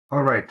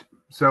All right.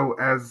 So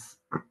as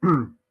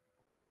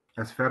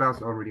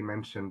Ferdas already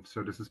mentioned,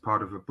 so this is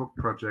part of a book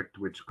project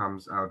which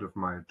comes out of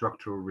my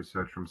doctoral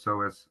research from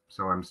SOAS.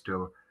 So I'm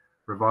still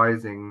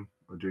revising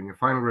or doing a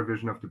final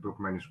revision of the book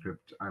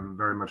manuscript. I'm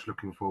very much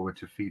looking forward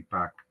to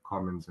feedback,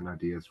 comments, and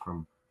ideas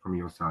from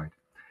your side.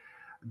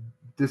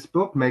 This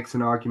book makes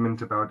an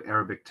argument about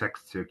Arabic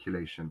text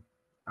circulation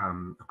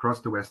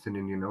across the Western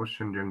Indian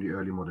Ocean during the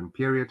early modern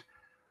period.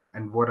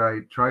 And what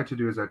I try to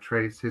do is I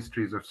trace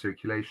histories of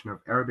circulation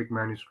of Arabic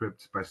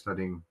manuscripts by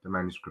studying the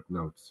manuscript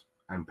notes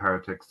and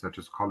paratexts such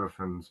as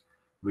colophons,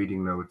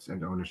 reading notes,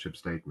 and ownership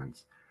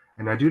statements.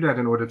 And I do that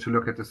in order to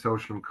look at the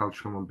social and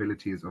cultural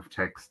mobilities of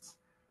texts,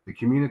 the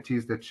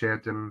communities that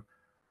shared them,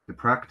 the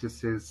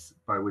practices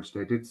by which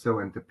they did so,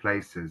 and the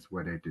places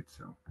where they did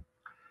so.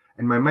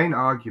 And my main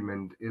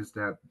argument is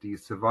that the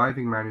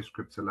surviving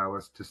manuscripts allow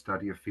us to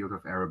study a field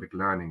of Arabic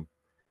learning,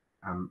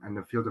 and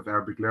a field of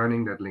Arabic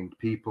learning that linked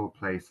people,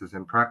 places,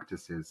 and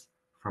practices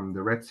from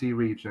the Red Sea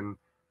region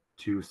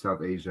to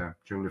South Asia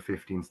during the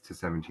 15th to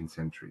 17th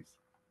centuries.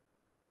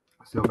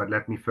 But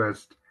let me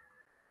first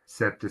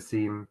set the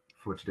scene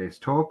for today's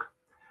talk.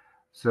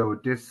 So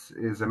this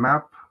is a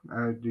map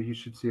you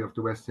should see of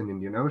the Western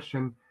Indian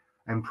Ocean,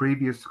 and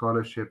previous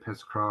scholarship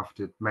has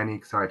crafted many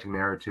exciting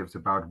narratives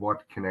about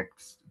what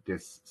connects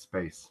this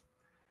space.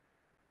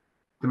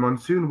 The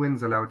monsoon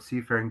winds allowed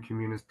seafaring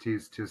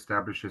communities to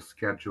establish a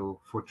schedule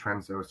for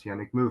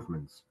transoceanic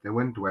movements. They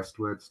went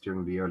westwards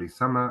during the early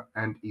summer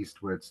and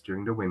eastwards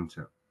during the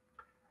winter.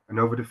 And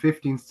over the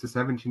 15th to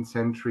 17th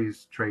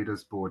centuries,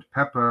 traders bought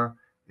pepper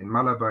in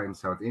Malabar in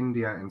South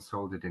India and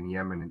sold it in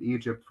Yemen and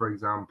Egypt, for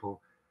example.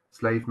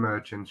 Slave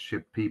merchants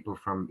shipped people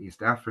from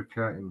East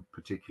Africa, in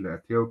particular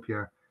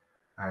Ethiopia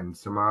and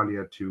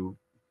Somalia, to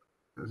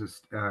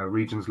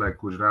regions like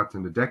Gujarat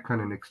and the Deccan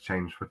in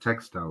exchange for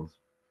textiles.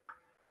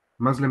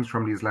 Muslims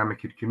from the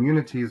Islamic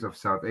communities of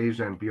South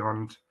Asia and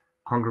beyond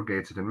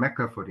congregated in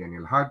Mecca for the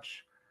annual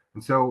Hajj.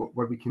 And so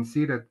what we can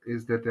see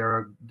is that there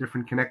are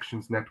different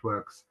connections,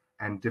 networks,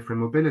 and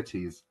different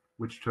mobilities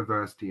which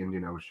traverse the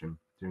Indian Ocean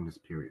during this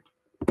period.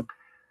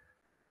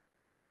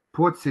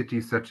 Port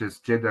cities such as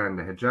Jeddah in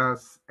the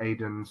Hejaz,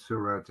 Aden,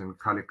 Surat, and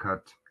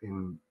Calicut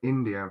in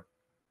India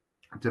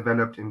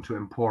developed into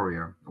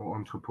emporia or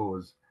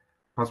entrepôts,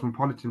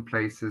 cosmopolitan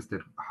places that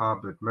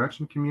harbored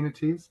merchant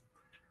communities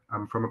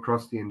from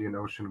across the Indian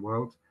Ocean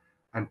world,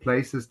 and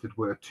places that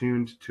were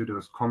attuned to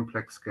those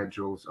complex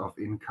schedules of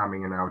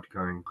incoming and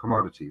outgoing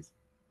commodities,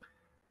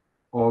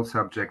 all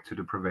subject to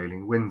the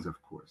prevailing winds, of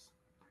course.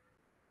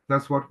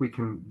 Thus, what we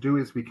can do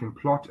is we can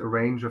plot a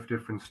range of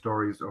different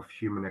stories of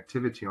human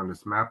activity on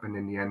this map, and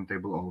in the end, they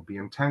will all be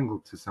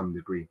entangled to some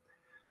degree.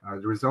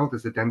 The result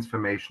is a dense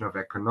formation of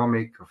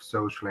economic, of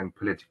social, and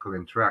political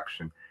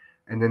interaction.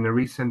 And in a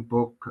recent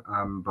book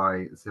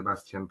by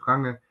Sebastian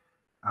Prange,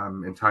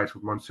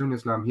 entitled Monsoon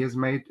Islam, he has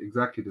made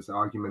exactly this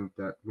argument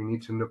that we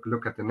need to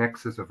look at the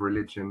nexus of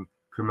religion,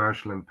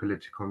 commercial, and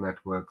political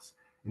networks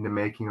in the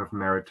making of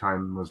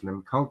maritime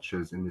Muslim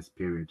cultures in this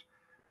period.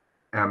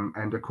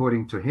 And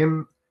according to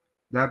him,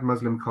 that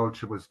Muslim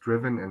culture was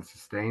driven and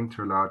sustained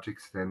to a large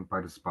extent by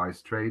the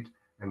spice trade,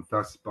 and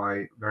thus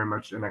by very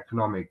much an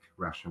economic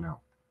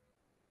rationale.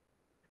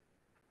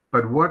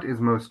 But what is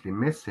mostly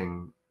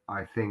missing,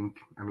 I think,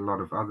 and a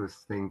lot of others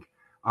think,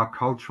 are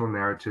cultural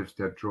narratives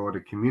that draw the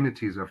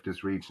communities of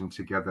this region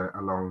together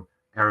along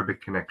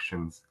Arabic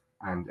connections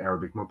and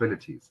Arabic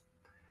mobilities.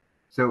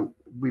 So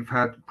we've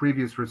had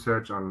previous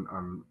research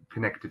on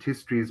connected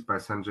histories by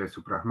Sanjay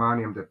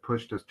Subrahmanyam that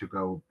pushed us to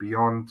go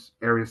beyond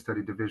area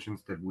study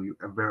divisions that we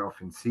very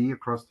often see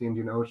across the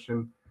Indian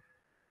Ocean.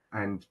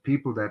 And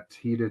people that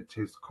heeded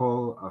his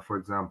call are, for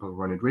example,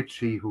 Ronald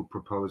Ritchie, who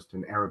proposed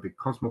an Arabic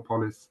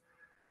cosmopolis,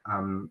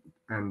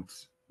 and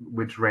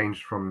which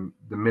ranged from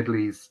the Middle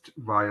East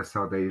via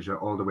South Asia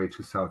all the way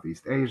to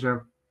Southeast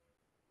Asia,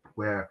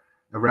 where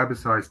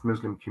Arabicized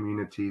Muslim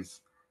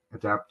communities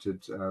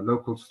adapted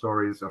local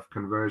stories of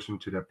conversion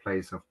to their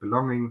place of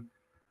belonging,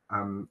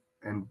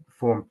 and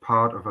formed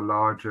part of a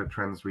larger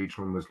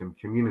transregional Muslim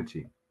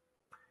community.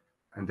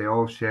 And they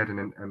all shared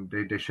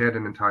they shared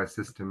an entire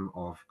system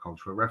of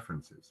cultural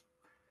references.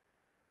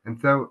 And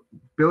so,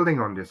 building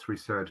on this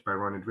research by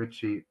Ronald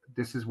Ritchie,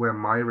 this is where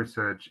my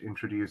research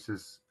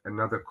introduces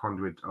another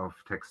conduit of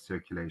text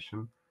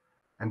circulation,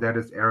 and that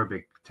is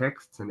Arabic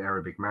texts and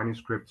Arabic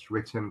manuscripts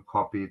written,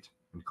 copied,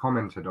 and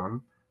commented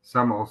on,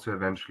 some also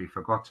eventually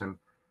forgotten,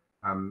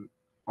 on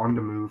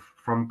the move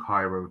from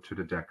Cairo to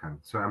the Deccan.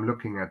 So I'm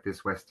looking at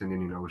this Western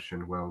Indian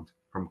Ocean world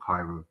from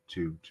Cairo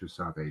to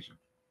South Asia.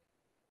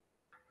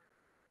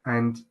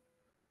 And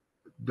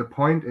the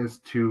point is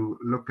to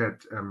look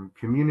at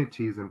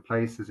communities and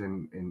places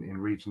in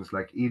regions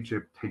like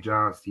Egypt,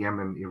 Hejaz,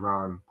 Yemen,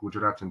 Iran,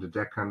 Gujarat, and the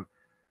Deccan,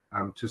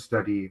 to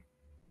study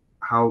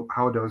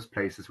how those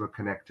places were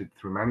connected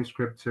through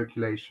manuscript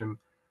circulation,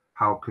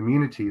 how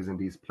communities in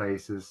these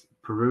places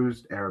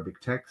perused Arabic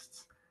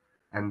texts,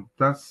 and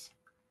thus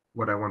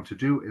what I want to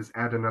do is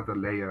add another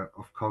layer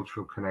of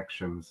cultural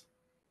connections,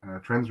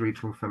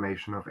 transregional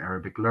formation of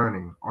Arabic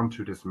learning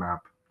onto this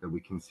map that we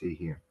can see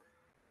here.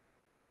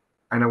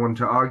 And I want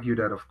to argue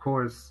that, of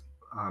course,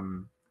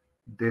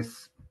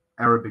 this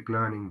Arabic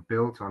learning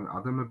built on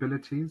other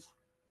mobilities.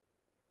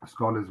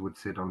 Scholars would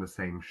sit on the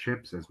same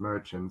ships as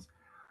merchants,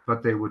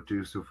 but they would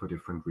do so for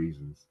different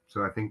reasons.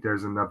 So I think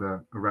there's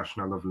another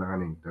rationale of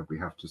learning that we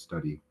have to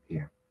study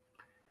here.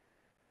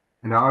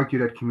 And I argue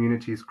that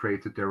communities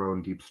created their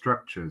own deep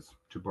structures,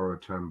 to borrow a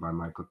term by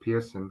Michael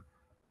Pearson,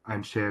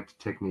 and shared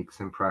techniques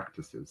and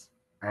practices.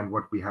 And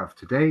what we have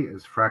today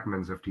is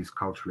fragments of these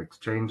cultural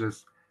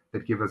exchanges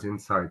that give us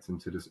insights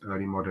into this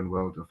early modern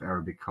world of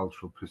Arabic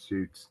cultural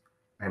pursuits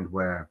and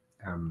where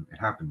it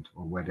happened,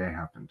 or where they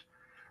happened.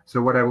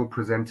 So what I will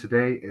present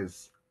today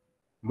is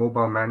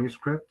mobile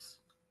manuscripts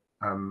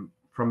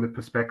from the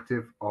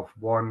perspective of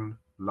one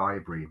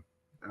library,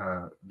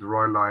 the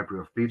Royal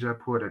Library of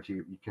Bijapur. That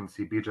you can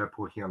see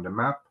Bijapur here on the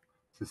map.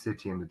 It's a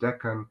city in the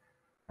Deccan,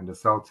 and the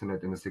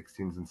Sultanate in the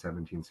 16th and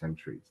 17th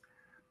centuries.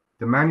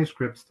 The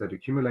manuscripts that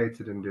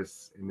accumulated in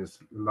this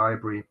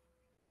library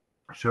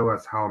show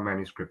us how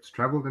manuscripts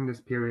traveled in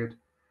this period,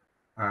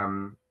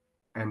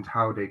 and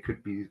how they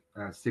could be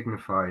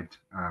signified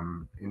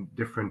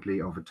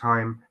differently over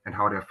time, and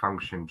how their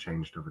function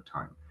changed over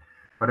time.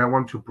 But I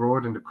want to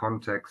broaden the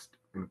context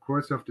in the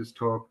course of this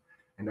talk,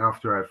 and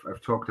after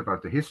I've talked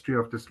about the history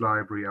of this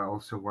library, I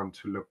also want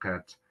to look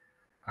at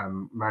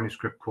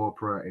manuscript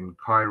corpora in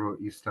Cairo,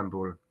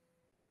 Istanbul,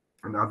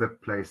 and other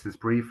places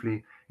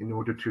briefly, in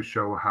order to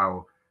show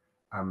how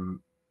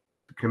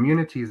the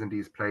communities in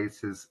these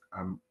places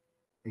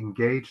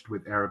engaged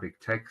with Arabic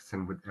texts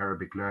and with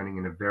Arabic learning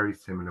in a very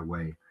similar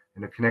way,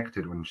 in a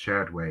connected and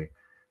shared way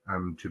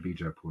to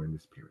Bijapur in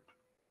this period.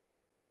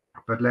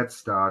 But let's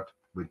start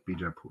with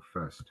Bijapur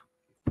first.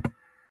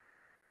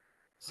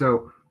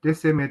 So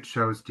this image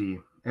shows the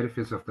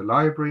edifice of the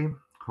library,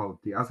 called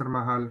the Azhar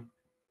Mahal,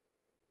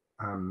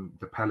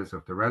 the Palace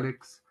of the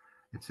Relics.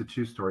 It's a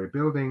two-story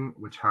building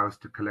which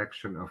housed a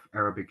collection of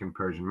Arabic and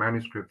Persian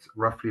manuscripts,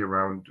 roughly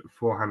around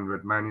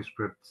 400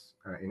 manuscripts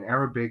in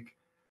Arabic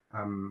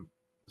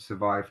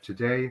survive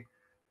today,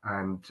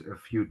 and a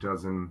few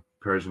dozen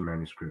Persian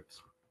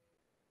manuscripts.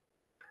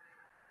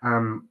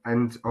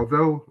 And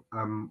although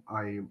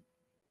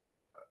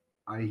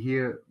I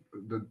hear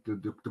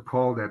the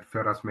call that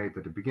Ferraz made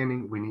at the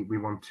beginning, we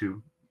want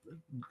to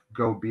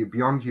go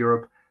beyond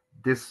Europe.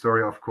 This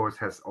story, of course,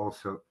 has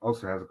also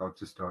has got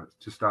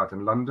to start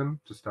in London,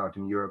 to start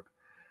in Europe,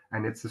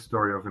 and it's a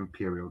story of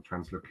imperial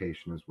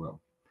translocation as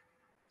well.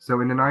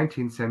 So in the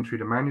 19th century,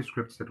 the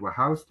manuscripts that were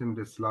housed in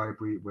this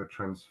library were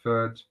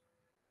transferred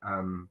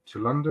to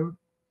London,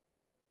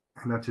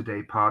 and are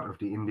today part of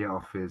the India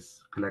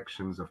Office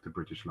collections of the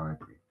British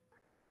Library.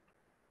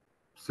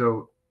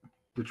 So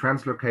the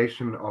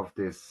translocation of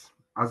this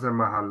Azhar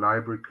Mahal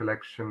library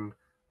collection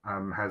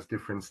has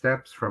different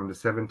steps from the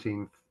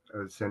 17th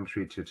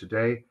century to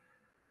today.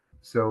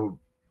 So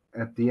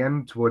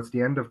towards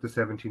the end of the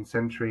 17th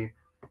century,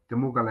 the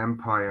Mughal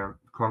Empire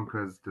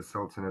conquers the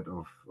Sultanate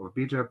of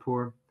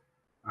Bijapur.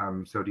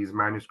 So these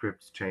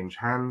manuscripts change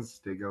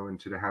hands. They go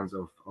into the hands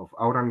of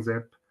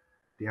Aurangzeb,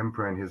 the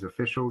emperor, and his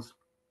officials.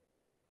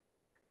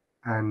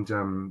 And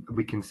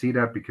we can see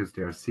that because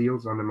there are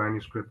seals on the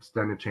manuscripts.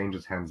 Then it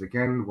changes hands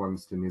again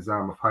once the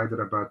Nizam of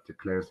Hyderabad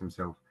declares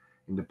himself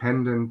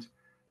independent.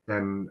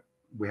 Then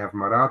we have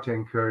Maratha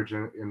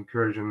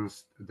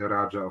incursions. The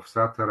Raja of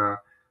Satara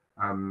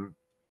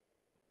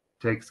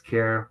takes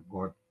care,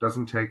 or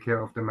doesn't take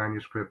care, of the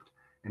manuscript.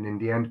 And in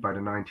the end, by the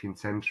 19th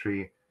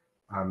century,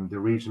 the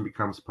region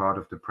becomes part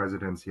of the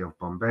Presidency of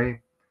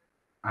Bombay.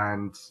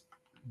 And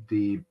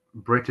the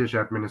British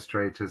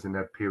administrators in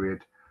that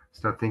period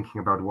start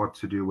thinking about what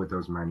to do with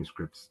those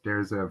manuscripts.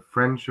 There's a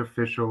French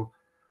official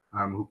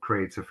who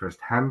creates a first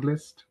hand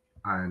list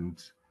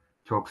and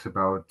talks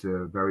about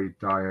the very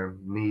dire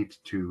need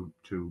to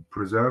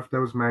preserve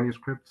those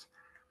manuscripts.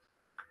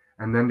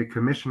 And then the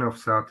Commission of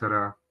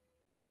Satara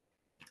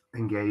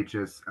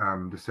engages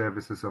the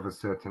services of a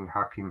certain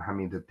Hakim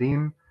Hamid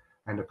ad-Din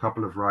and a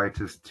couple of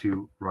writers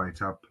to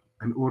write up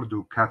an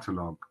Urdu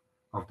catalogue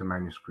of the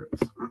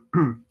manuscripts.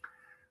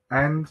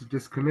 And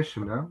this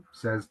commissioner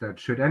says that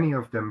should any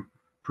of them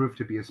prove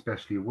to be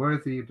especially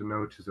worthy the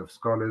notice of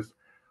scholars,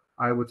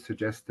 I would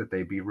suggest that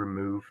they be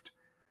removed.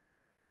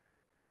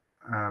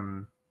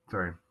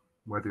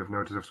 Worthy of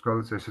notice of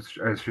scholars,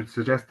 I should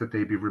suggest that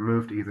they be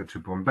removed either to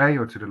Bombay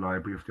or to the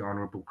library of the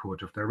Honourable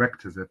Court of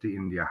Directors at the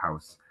India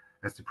House,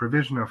 as the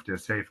provision of their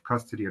safe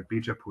custody at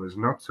Bijapur is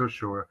not so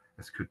sure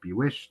as could be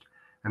wished,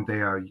 and they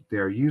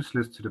are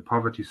useless to the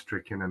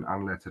poverty-stricken and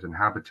unlettered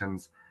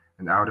inhabitants,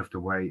 and out of the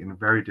way and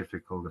very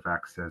difficult of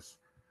access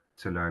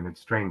to learned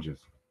strangers.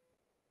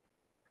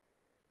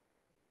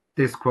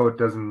 This quote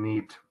doesn't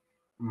need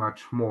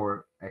much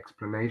more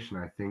explanation,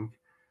 I think.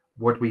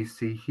 What we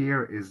see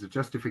here is a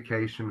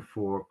justification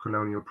for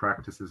colonial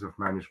practices of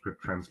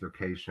manuscript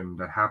translocation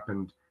that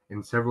happened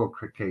in several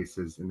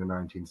cases in the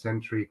 19th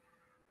century.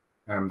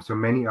 So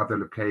many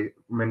other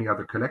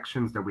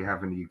collections that we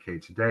have in the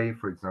UK today,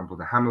 for example,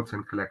 the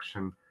Hamilton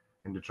collection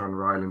in the John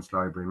Rylands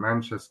Library in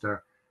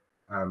Manchester,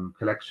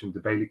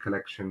 the Bailey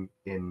collection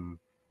in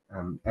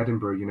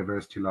Edinburgh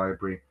University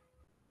Library,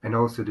 and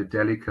also the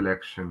Delhi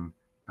collection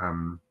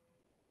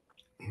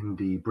in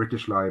the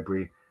British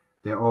Library.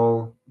 They're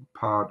all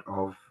part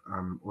of,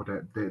 or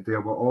they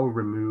were all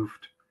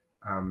removed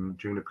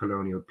during the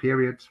colonial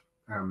period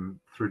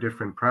through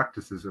different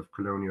practices of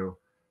colonial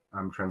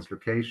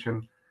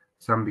translocation.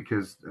 Some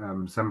because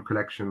some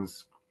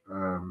collections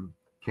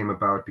came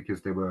about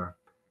because they were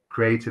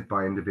created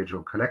by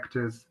individual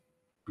collectors,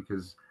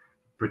 because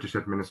British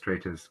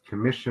administrators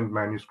commissioned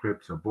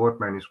manuscripts or bought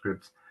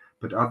manuscripts,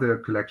 but other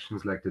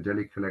collections like the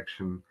Delhi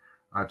collection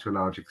are to a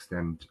large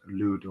extent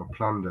loot or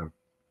plunder,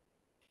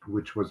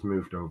 which was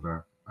moved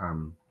over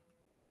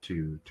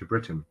to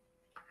Britain.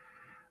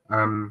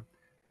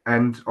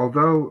 And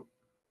although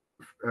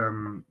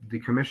the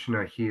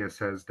commissioner here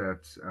says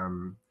that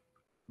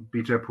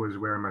Bijapur is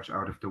very much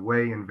out of the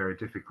way and very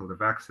difficult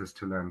of access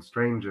to learned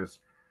strangers,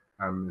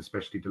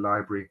 especially the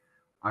library,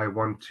 I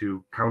want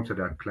to counter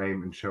that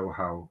claim and show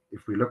how,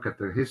 if we look at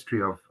the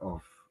history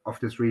of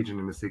this region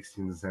in the 16th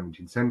and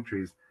 17th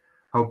centuries,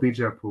 how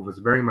Bijapur was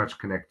very much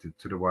connected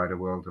to the wider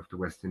world of the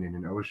Western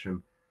Indian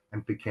Ocean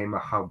and became a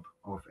hub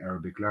of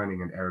Arabic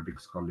learning and Arabic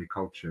scholarly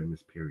culture in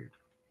this period.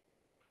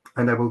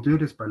 And I will do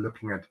this by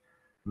looking at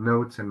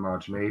notes and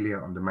marginalia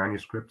on the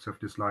manuscripts of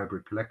this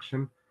library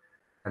collection,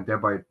 and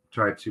thereby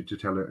try to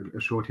tell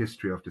a short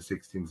history of the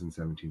 16th and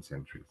 17th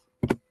centuries.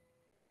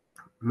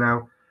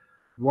 Now,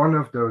 one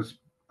of those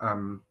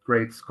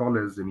great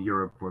scholars in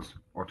Europe was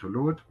Otto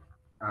Lord.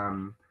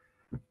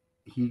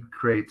 He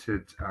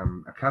created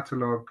a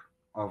catalogue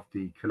of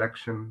the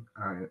collection,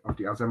 of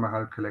the Azhar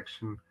Mahal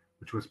collection,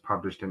 which was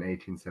published in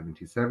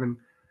 1877.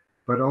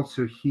 But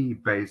also he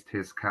based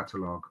his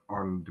catalogue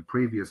on the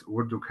previous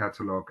Urdu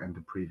catalogue and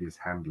the previous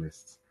hand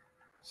lists.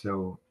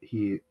 So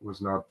he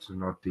was not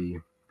the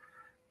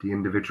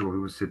individual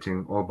who was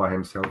sitting all by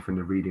himself in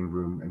the reading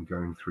room and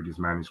going through these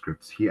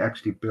manuscripts. He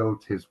actually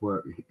built his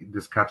work,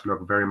 this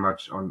catalogue, very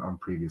much on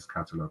previous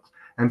catalogues.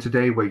 And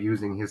today we're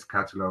using his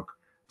catalogue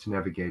to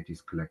navigate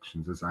these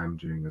collections, as I'm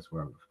doing as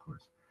well, of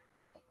course.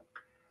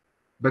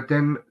 But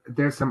then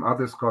there's some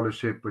other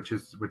scholarship which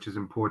is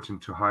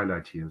important to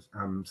highlight here.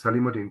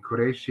 Salimuddin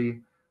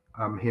Qureshi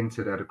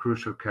hinted at a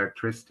crucial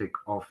characteristic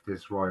of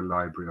this Royal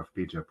Library of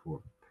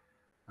Bijapur,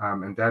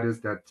 and that is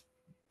that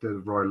the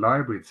Royal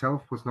Library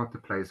itself was not the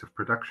place of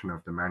production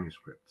of the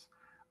manuscripts,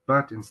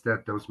 but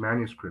instead those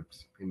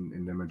manuscripts,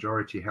 in the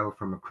majority, held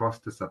from across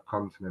the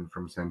subcontinent,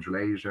 from Central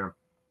Asia,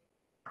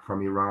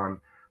 from Iran,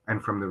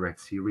 and from the Red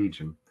Sea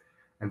region.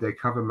 And they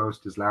cover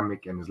most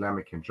Islamic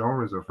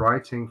genres of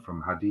writing,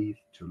 from hadith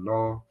to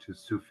law to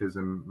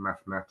Sufism,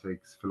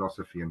 mathematics,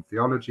 philosophy, and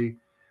theology.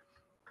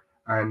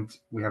 And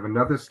we have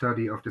another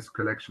study of this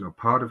collection, or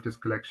part of this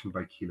collection,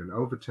 by Keelan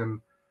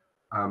Overton,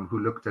 who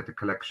looked at the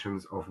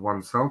collections of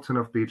one sultan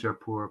of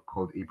Bijapur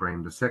called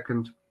Ibrahim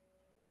II.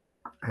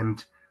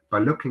 And by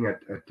looking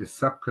at this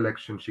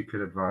sub-collection, she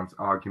could advance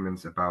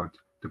arguments about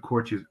the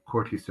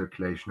courtly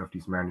circulation of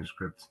these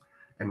manuscripts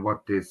and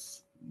what the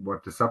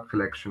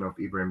sub-collection of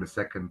Ibrahim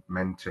II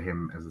meant to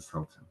him as a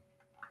sultan.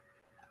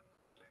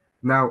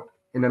 Now,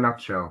 in a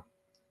nutshell,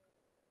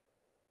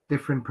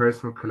 different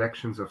personal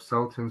collections of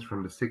sultans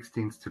from the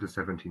 16th to the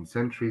 17th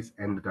centuries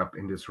ended up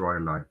in this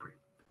royal library.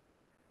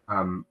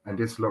 And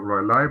this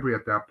royal library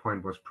at that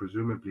point was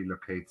presumably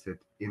located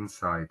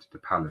inside the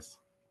palace.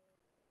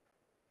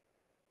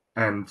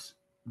 And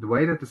the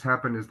way that this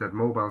happened is that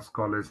mobile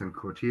scholars and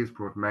courtiers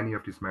brought many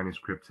of these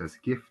manuscripts as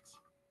gifts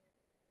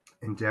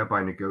and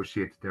thereby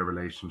negotiated their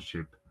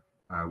relationship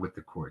with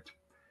the court.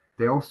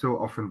 They also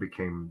often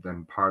became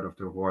then part of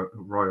the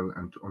royal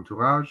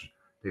entourage.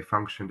 They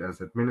functioned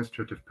as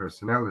administrative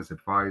personnel, as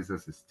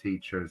advisors, as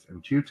teachers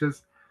and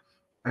tutors.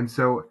 And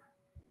so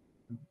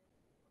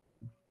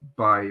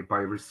by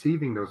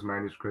receiving those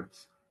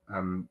manuscripts,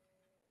 the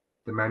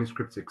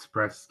manuscripts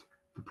expressed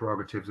the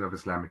prerogatives of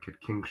Islamic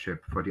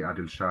kingship for the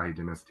Adil Shahi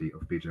dynasty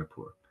of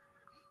Bijapur.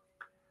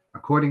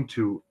 According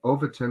to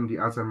Overton, the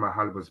Azhar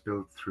Mahal was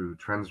built through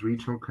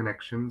transregional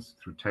connections,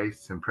 through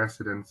tastes and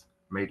precedents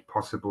made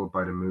possible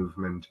by the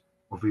movement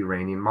of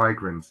Iranian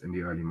migrants in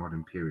the early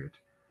modern period.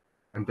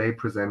 And they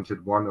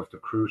presented one of the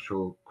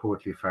crucial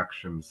courtly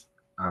factions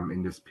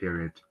in this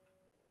period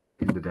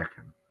in the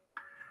Deccan.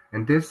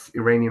 And this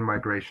Iranian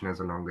migration has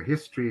a longer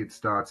history. It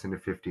starts in the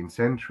 15th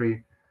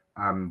century.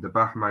 The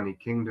Bahmani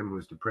kingdom, who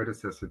is the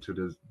predecessor to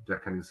the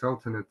Deccani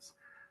sultanates,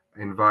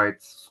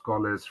 invites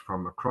scholars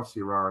from across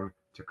Iran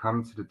to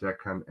come to the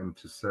Deccan and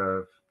to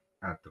serve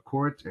at the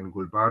court in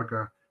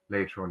Gulbarga,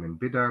 later on in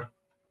Bidar.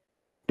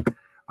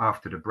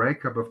 After the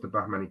breakup of the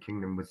Bahmani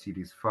kingdom, we see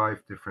these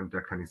 5 different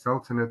Deccani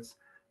sultanates.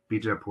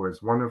 Bijapur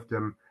is one of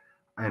them.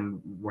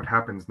 And what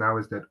happens now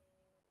is that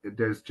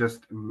there's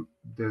just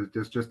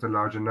a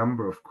larger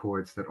number of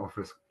courts that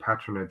offers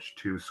patronage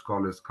to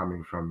scholars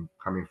coming from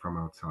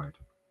outside.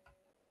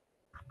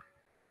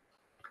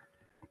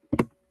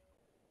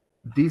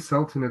 These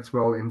sultanates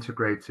were all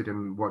integrated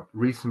in what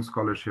recent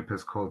scholarship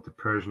has called the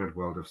Persianate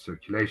world of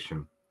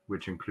circulation,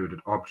 which included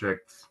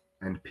objects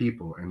and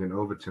people, and in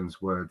Overton's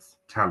words,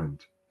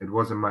 talent. It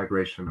was a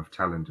migration of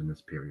talent in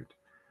this period.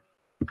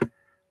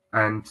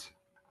 And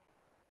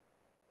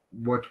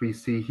what we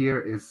see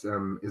here is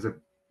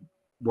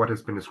what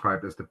has been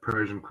described as the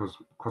Persian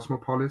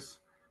cosmopolis,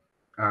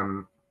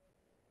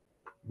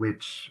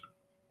 which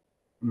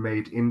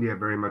made India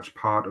very much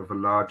part of a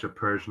larger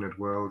Persianate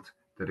world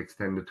that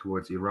extended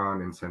towards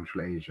Iran and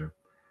Central Asia.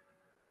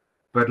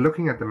 But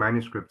looking at the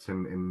manuscripts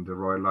in the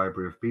Royal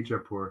Library of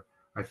Bijapur,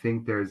 I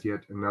think there's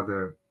yet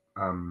another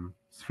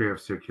sphere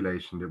of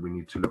circulation that we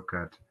need to look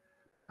at,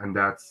 and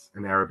that's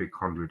an Arabic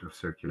conduit of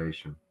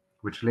circulation,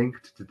 which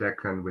linked the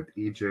Deccan with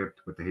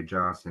Egypt, with the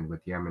Hijaz, and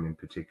with Yemen in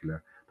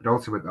particular, but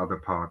also with other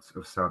parts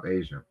of South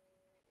Asia.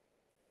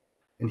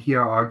 And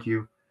here I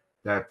argue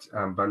that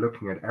by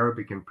looking at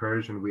Arabic and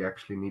Persian, we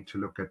actually need to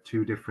look at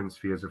two different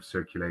spheres of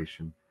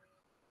circulation.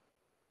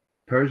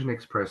 Persian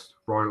expressed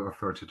royal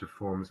authoritative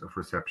forms of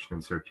reception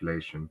and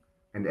circulation,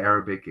 and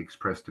Arabic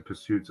expressed the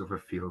pursuits of a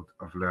field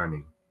of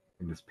learning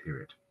in this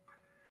period.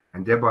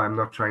 And thereby, I'm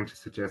not trying to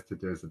suggest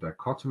that there's a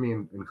dichotomy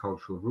in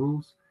cultural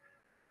rules,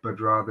 but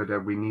rather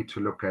that we need to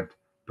look at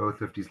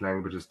both of these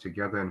languages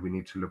together, and we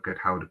need to look at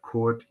how the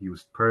court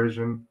used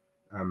Persian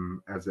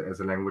as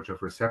a language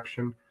of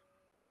reception,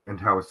 and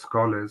how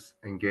scholars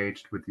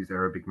engaged with these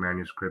Arabic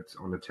manuscripts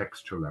on a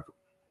textual level.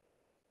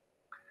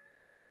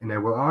 And I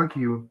will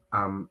argue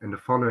in the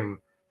following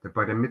that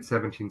by the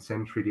mid-17th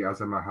century, the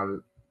Azhar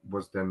Mahal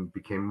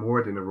became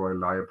more than a royal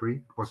library.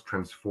 It was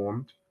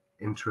transformed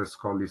into a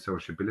scholarly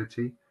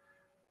sociability,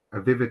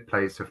 a vivid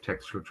place of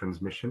textual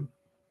transmission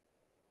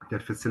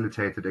that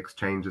facilitated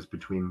exchanges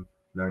between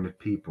learned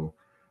people.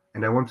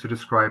 And I want to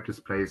describe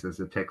this place as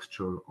a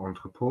textual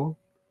entrepot,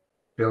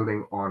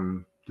 building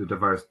on the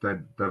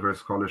diverse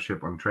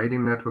scholarship on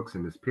trading networks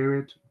in this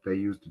period. They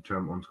used the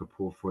term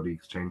entrepot for the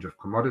exchange of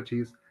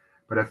commodities,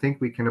 but I think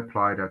we can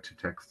apply that to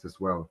text as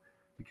well,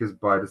 because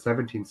by the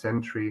 17th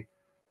century,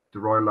 the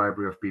Royal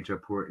Library of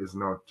Bijapur is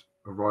not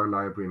a royal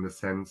library in the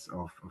sense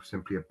of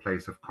simply a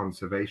place of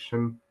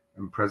conservation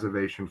and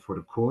preservation for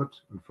the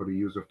court and for the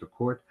use of the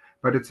court,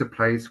 but it's a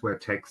place where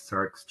texts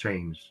are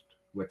exchanged,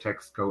 where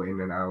texts go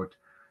in and out,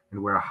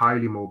 and where a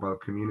highly mobile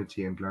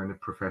community and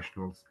learned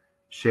professionals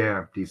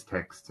share these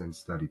texts and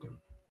study them.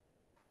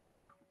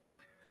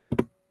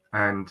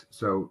 And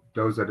so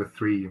those are the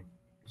three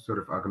sort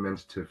of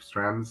argumentative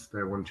strands that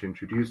I want to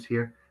introduce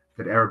here,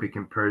 that Arabic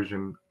and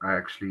Persian are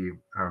actually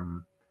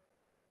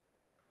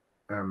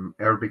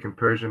Arabic and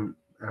Persian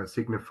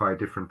signify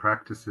different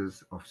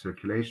practices of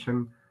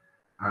circulation,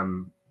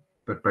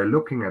 but by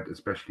looking at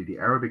especially the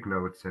Arabic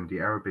notes and the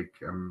Arabic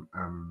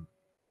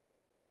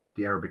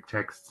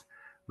texts,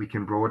 we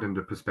can broaden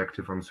the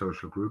perspective on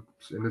social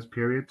groups in this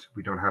period.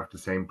 We don't have the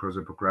same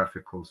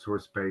prosopographical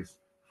source base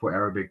for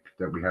Arabic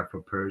that we have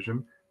for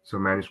Persian, so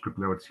manuscript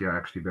notes here are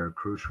actually very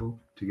crucial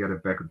to get a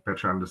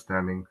better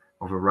understanding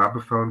of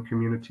Arabophone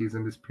communities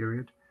in this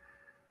period.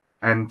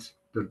 And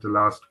the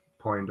last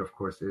point, of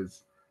course,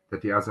 is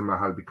that the Azhar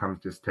Mahal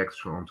becomes this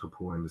textual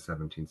entrepot in the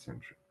 17th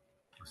century.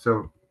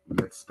 So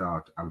let's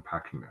start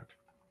unpacking that.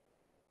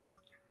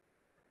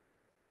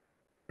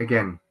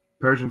 Again,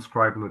 Persian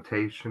scribal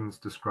notations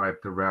describe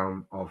the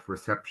realm of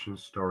reception,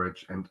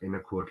 storage, and inner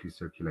courtly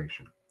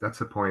circulation.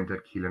 That's a point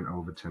that Keelan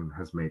Overton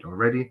has made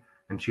already,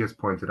 and she has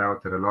pointed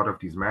out that a lot of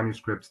these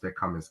manuscripts, they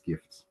come as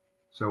gifts.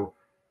 So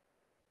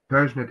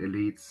Persianate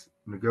elites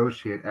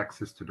negotiate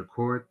access to the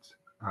court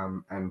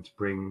and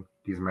bring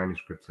these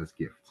manuscripts as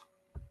gifts.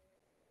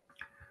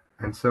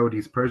 And so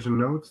these Persian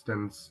notes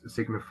then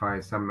signify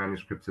some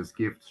manuscripts as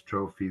gifts,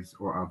 trophies,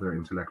 or other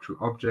intellectual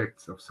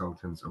objects of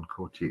sultans or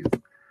courtiers.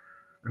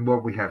 And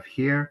what we have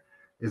here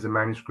is a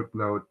manuscript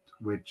note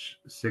which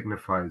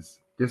signifies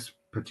this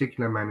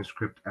particular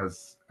manuscript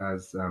as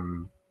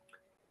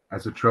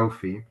a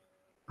trophy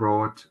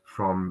brought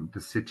from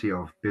the city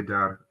of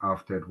Bidar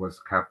after it was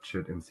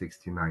captured in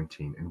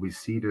 1619. And we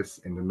see this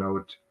in the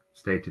note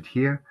stated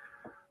here,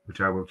 which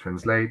I will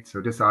translate.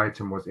 So this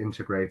item was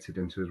integrated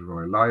into the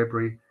Royal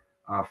Library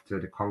after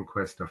the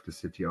conquest of the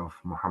city of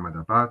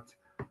Muhammadabad,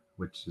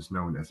 which is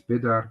known as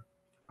Bidar,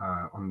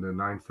 on the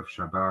 9th of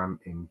Shaban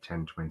in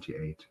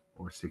 1028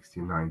 or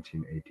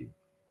 1619 AD.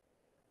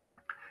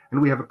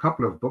 And we have a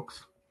couple of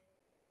books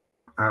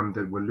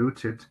that were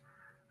looted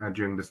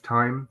during this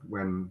time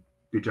when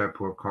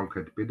Bijapur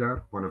conquered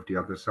Bidar, one of the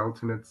other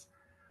sultanates.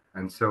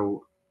 And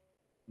so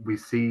we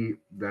see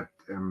that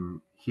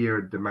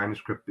here the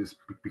manuscript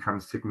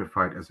becomes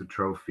signified as a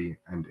trophy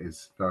and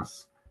is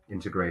thus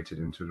integrated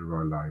into the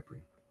Royal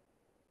Library.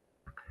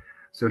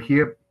 So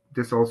here,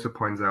 this also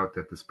points out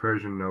that this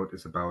Persian note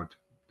is about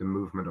the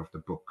movement of the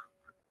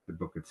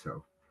book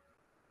itself.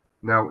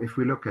 Now, if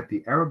we look at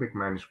the Arabic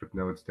manuscript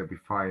notes that we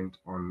find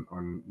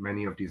on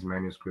many of these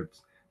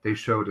manuscripts, they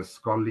show the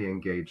scholarly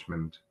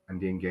engagement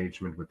and the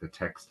engagement with the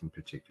text in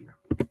particular.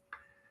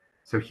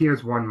 So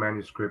here's one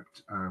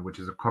manuscript, which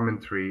is a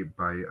commentary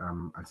by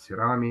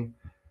Al-Sirami,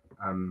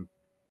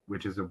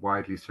 which is a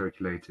widely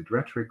circulated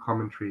rhetoric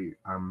commentary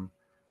on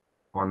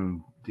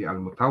the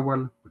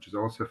Al-Mutawwal, which is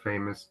also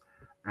famous.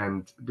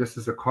 And this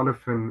is a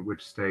colophon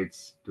which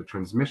states the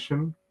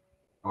transmission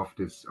of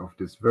this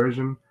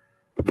version.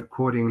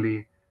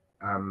 Accordingly,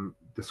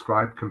 The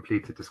scribe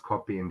completed this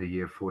copy in the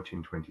year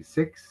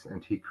 1426,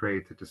 and he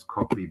created this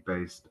copy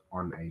based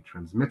on a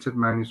transmitted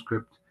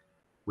manuscript,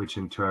 which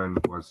in turn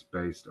was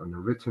based on a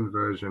written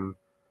version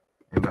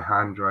in the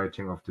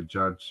handwriting of the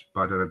judge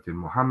Badr ad-Din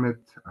Muhammad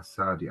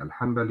Asadi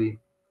al-Hanbali,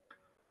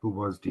 who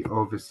was the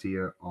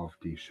overseer of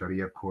the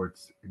Sharia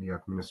courts in the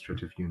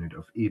administrative unit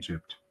of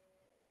Egypt.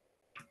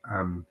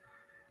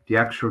 The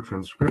actual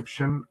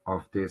transcription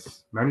of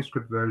this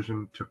manuscript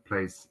version took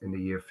place in the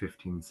year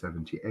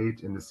 1578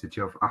 in the city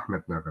of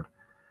Ahmednagar,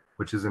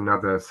 which is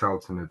another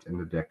sultanate in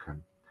the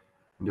Deccan.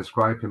 And the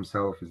scribe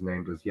himself is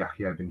named as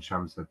Yahya ibn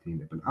Shams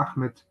ad-Din ibn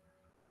Ahmed,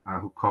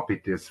 who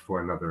copied this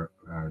for another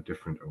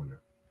different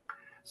owner.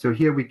 So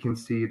here we can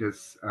see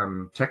this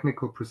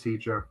technical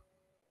procedure.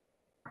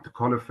 The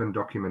colophon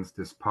documents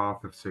this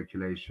path of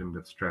circulation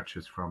that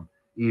stretches from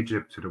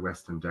Egypt to the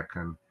Western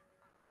Deccan,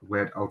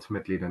 where it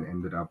ultimately then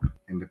ended up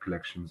in the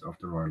collections of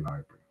the Royal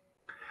Library.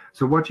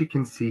 So what you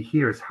can see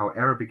here is how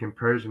Arabic and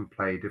Persian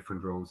play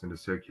different roles in the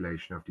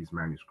circulation of these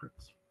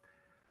manuscripts.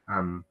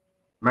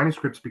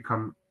 Manuscripts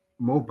become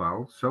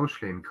mobile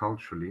socially and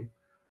culturally,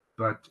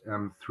 but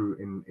through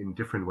in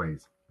different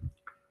ways.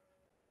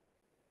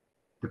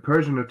 The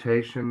Persian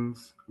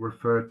notations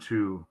refer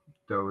to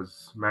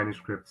those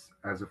manuscripts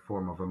as a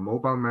form of a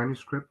mobile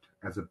manuscript,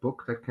 as a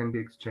book that can be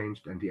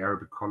exchanged, and the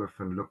Arabic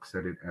colophon looks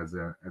at it as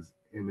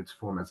in its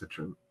form as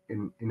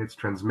in its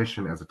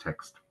transmission as a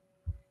text.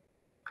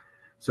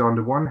 So on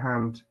the one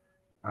hand,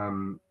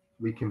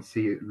 we can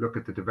look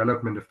at the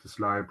development of this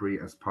library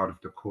as part of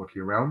the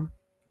courtly realm,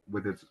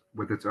 with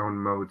its own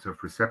modes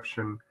of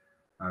reception,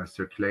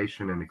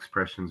 circulation, and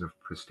expressions of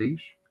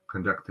prestige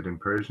conducted in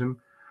Persian.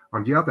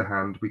 On the other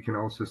hand, we can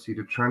also see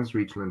the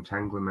transregional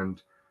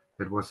entanglement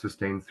that was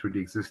sustained through the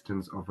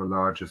existence of a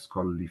larger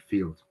scholarly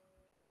field.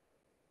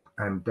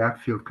 And that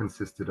field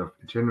consisted of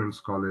itinerant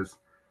scholars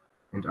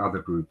and other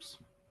groups.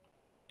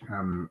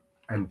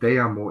 And they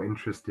are more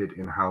interested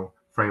in how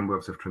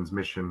frameworks of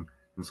transmission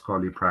and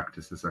scholarly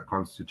practices are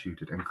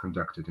constituted and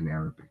conducted in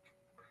Arabic.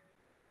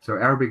 So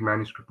Arabic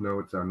manuscript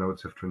notes are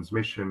notes of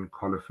transmission,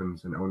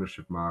 colophons, and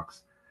ownership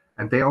marks.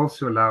 And they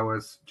also allow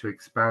us to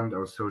expand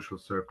our social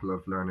circle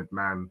of learned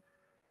man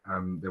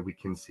that we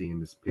can see in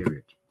this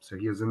period. So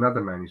here's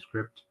another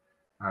manuscript,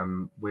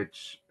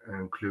 which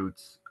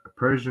includes a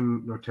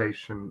Persian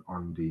notation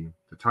on the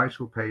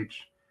title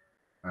page.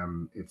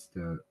 It's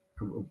the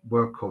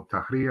work called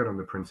Tahrir on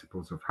the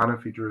principles of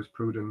Hanafi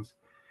jurisprudence.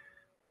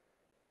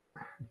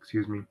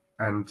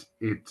 And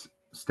it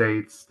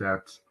states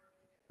that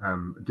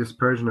this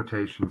Persian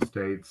notation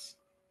states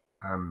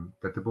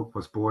that the book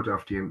was bought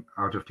out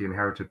of the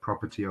inherited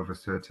property of a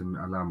certain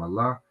Alam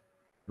Allah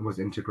and was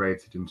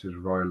integrated into the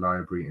Royal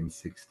Library in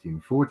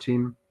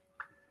 1614.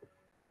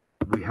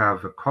 We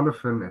have a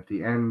colophon at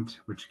the end,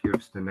 which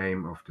gives the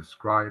name of the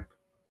scribe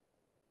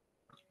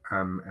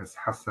as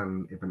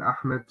Hassan ibn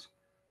Ahmed,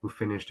 who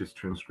finished his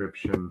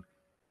transcription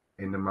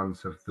in the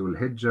months of Dhul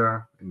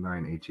Hijjah in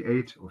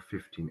 988 or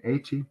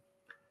 1580.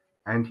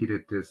 And he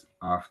did this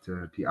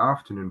after the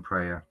afternoon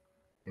prayer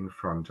in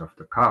front of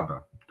the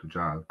Kaaba,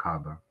 Tuja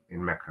al-Kaaba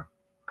in Mecca.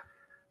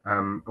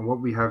 And what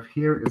we have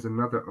here is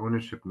another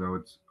ownership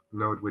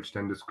node which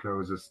then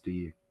discloses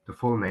the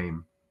full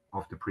name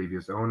of the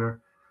previous owner,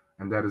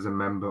 and that is a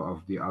member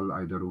of the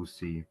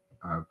Al-Aidarusi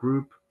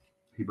group.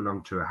 He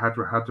belonged to a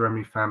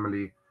Hadrami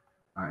family.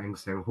 Eng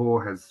Seng-ho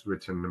has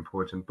written an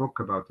important book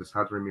about this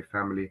Hadrami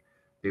family.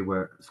 They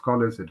were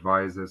scholars,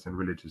 advisors, and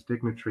religious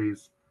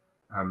dignitaries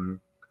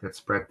that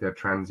spread their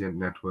transient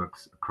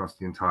networks across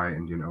the entire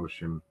Indian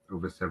Ocean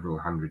over several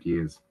hundred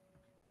years.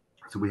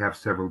 So we have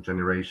several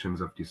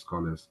generations of these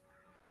scholars.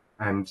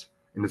 And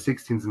in the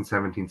 16th and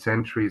 17th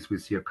centuries, we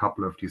see a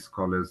couple of these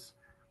scholars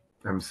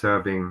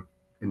serving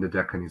in the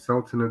Deccani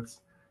Sultanates.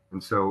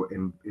 And so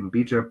in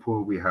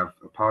Bijapur, we have,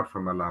 apart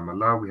from Alam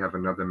Allah, we have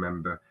another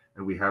member,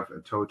 and we have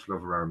a total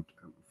of around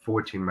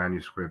 14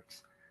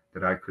 manuscripts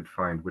that I could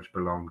find which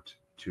belonged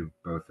to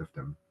both of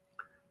them.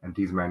 And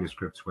these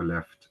manuscripts were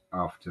left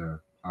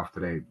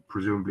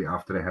presumably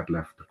after they had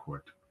left the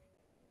court.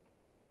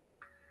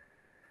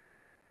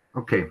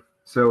 Okay,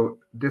 so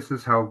this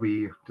is how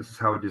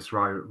this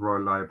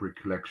Royal Library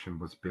collection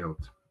was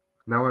built.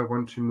 Now I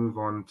want to move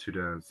on to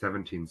the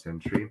 17th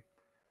century,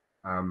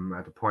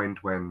 at the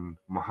point when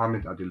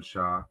Muhammad Adil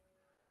Shah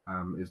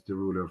is the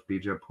ruler of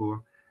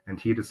Bijapur, and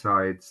he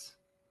decides,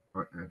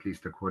 or at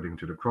least according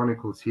to the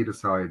chronicles, he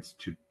decides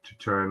to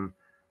turn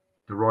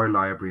the Royal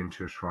Library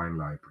into a shrine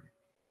library.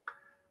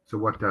 So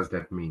what does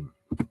that mean?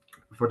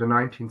 For the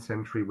 19th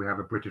century, we have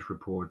a British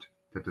report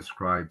that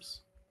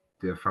describes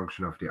the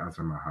function of the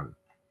Azhar Mahal.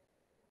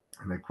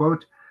 And I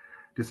quote,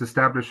 "This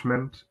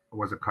establishment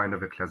was a kind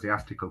of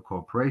ecclesiastical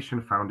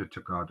corporation founded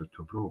to guard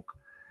Tobruk,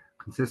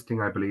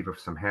 consisting, I believe, of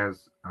some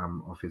hairs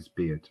of his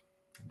beard.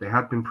 They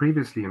had been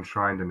previously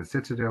enshrined in a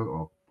citadel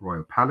or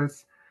royal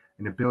palace,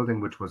 in a building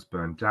which was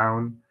burned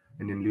down,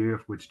 and in lieu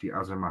of which the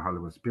Azhar Mahal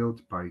was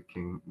built by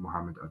King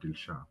Muhammad Adil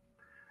Shah,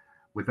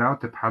 without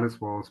the palace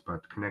walls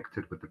but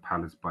connected with the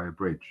palace by a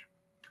bridge.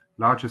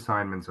 Large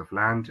assignments of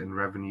land and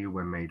revenue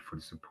were made for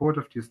the support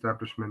of the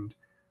establishment,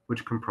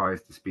 which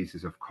comprised the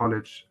species of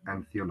college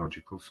and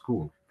theological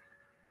school.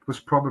 It was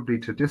probably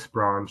to this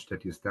branch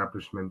that the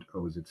establishment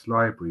owes its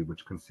library,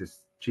 which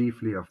consists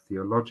chiefly of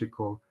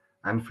theological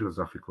and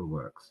philosophical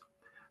works.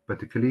 But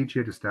the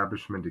collegiate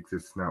establishment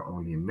exists now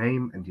only in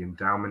name, and the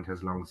endowment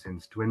has long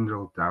since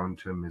dwindled down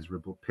to a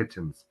miserable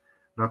pittance,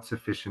 not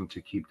sufficient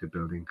to keep the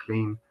building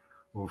clean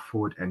or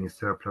afford any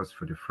surplus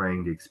for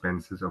defraying the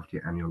expenses of the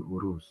annual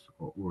urus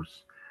or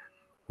urs,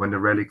 when the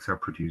relics are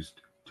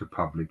produced to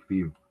public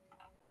view.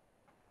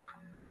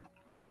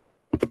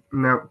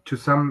 Now, to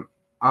sum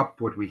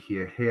up what we've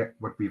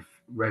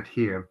read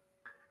here,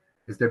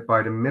 is that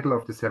by the middle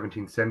of the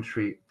 17th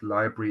century, the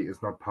library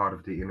is not part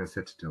of the inner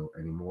citadel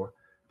anymore,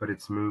 but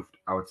it's moved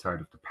outside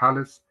of the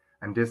palace,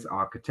 and this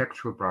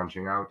architectural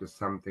branching out is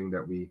something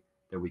that we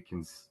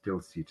can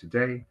still see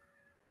today.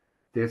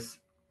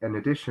 In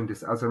addition,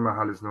 this Azhar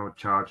Mahal is now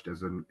charged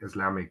as an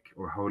Islamic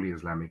or holy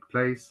Islamic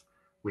place.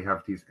 We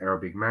have these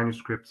Arabic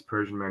manuscripts,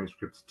 Persian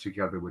manuscripts,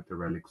 together with the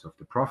relics of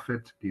the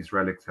Prophet. These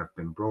relics have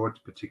been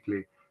brought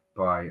particularly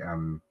by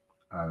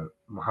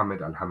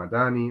Muhammad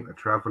al-Hamadani, a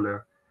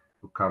traveler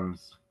who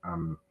comes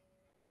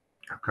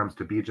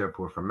to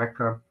Bijapur from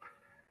Mecca.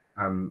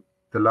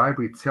 The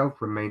library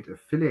itself remained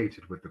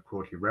affiliated with the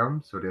courtly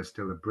realm, so there's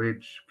still a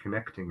bridge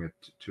connecting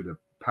it to the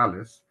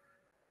palace,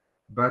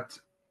 but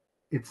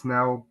it's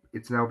now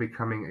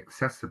becoming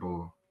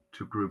accessible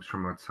to groups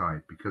from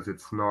outside because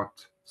it's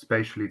not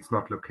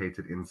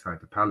located inside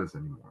the palace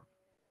anymore.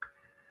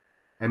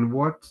 And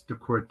what the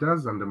court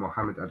does under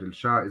Mohammed Adil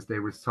Shah is they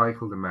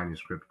recycle the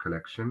manuscript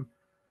collection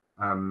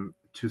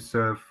to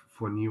serve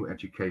for new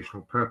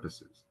educational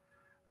purposes.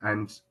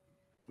 And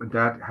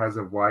that has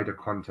a wider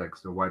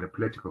context, a wider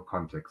political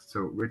context. So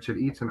Richard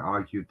Eaton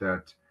argued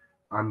that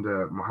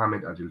under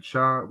Mohammed Adil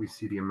Shah, we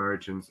see the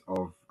emergence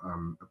of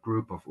a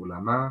group of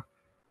ulama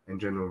and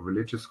general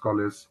religious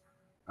scholars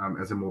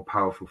as a more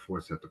powerful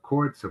force at the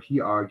court. So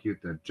he argued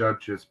that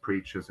judges,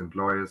 preachers, and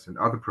lawyers and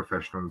other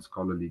professional and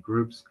scholarly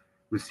groups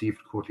received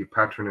courtly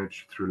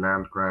patronage through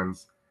land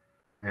grants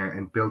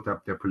and built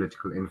up their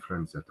political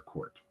influence at the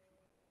court.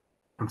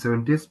 And so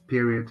in this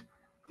period,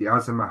 the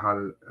Azhar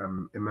Mahal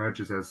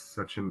emerges as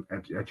such an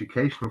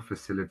educational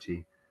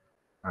facility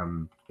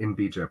in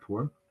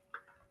Bijapur.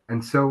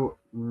 And so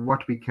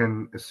what we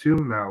can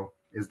assume now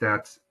is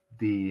that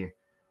the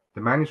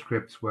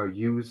manuscripts were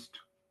used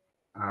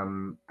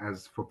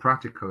as for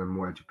practical and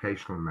more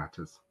educational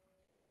matters,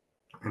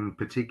 in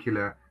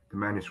particular the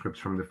manuscripts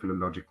from the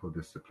philological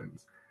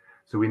disciplines.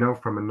 So we know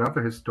from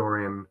another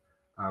historian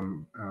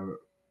from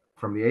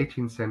the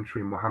 18th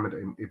century, Muhammad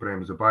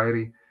Ibrahim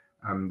Zubairi,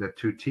 that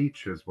two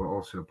teachers were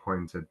also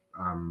appointed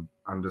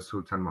under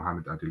Sultan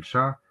Muhammad Adil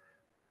Shah.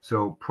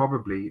 So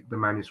probably the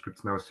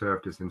manuscripts now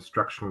served as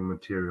instructional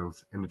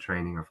materials in the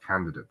training of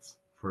candidates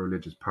for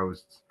religious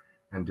posts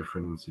and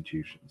different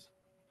institutions.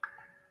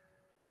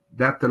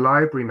 That the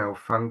library now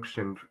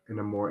functioned in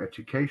a more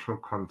educational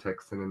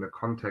context and in a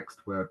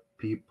context where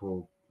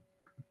people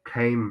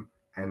came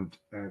and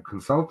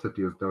consulted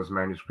those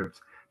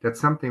manuscripts, that's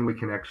something we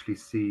can actually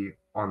see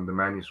on the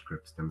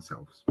manuscripts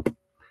themselves.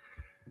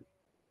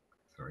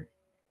 Sorry.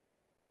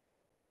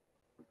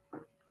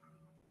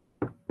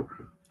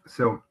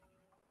 So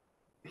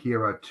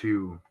here are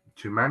two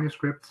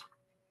manuscripts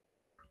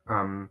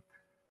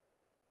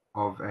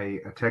of a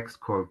text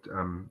called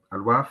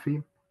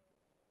Al-Wafi.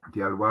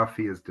 The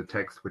Al-Wafi is the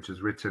text which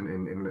is written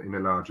in a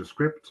larger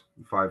script,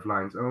 5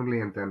 lines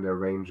only, and then there are a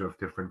range of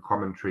different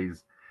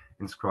commentaries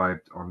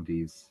inscribed on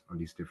these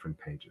different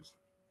pages.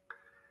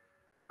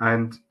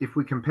 And if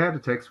we compare the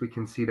text, we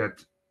can see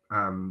that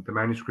the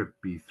manuscript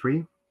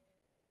B3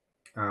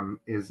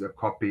 is a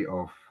copy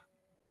of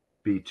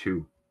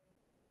B2.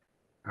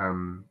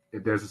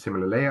 There's a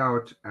similar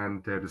layout,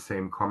 and they're the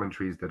same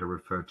commentaries that are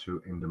referred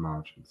to in the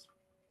margins.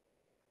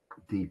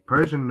 The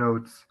Persian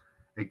notes,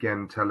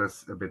 again, tell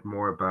us a bit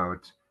more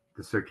about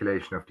the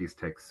circulation of these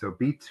texts. So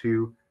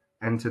B2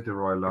 entered the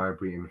Royal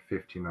Library in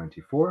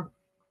 1594.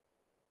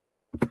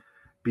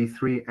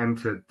 B3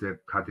 entered the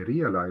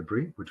Qadiriya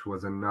Library, which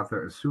was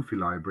a Sufi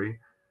library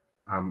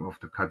of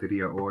the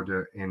Qadiriya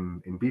order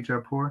in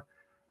Bijapur,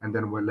 and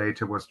then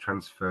later was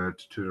transferred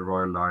to the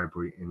Royal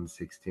Library in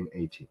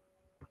 1680.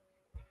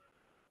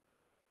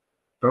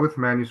 Both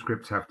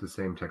manuscripts have the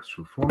same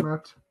textual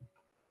format,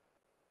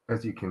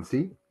 as you can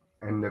see,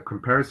 and the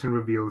comparison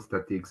reveals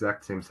that the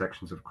exact same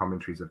sections of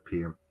commentaries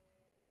appear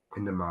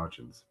in the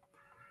margins.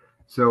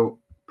 So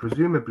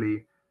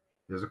presumably,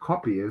 there's a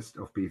copyist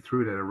of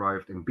B3 that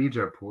arrived in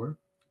Bijapur,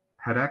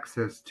 had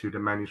access to the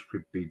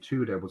manuscript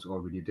B2 that was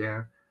already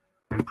there,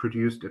 and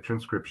produced a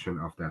transcription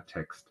of that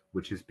text,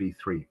 which is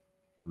B3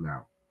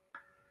 now.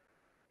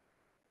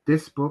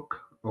 This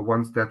book, or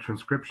once that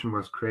transcription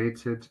was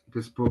created,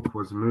 this book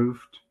was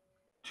moved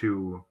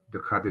to the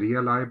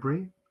Qadiriya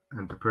library,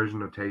 and the Persian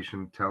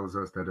notation tells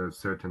us that a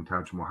certain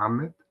Taj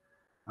Muhammad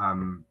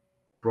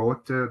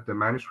brought the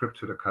manuscript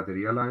to the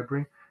Qadiriya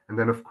library, and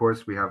then of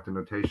course we have the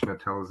notation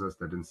that tells us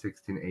that in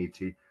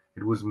 1680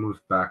 it was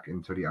moved back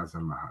into the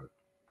Azhar Mahal.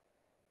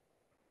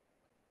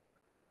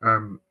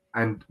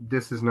 And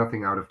this is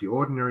nothing out of the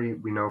ordinary.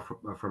 We know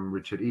from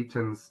Richard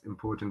Eaton's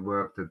important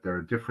work that there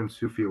are different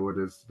Sufi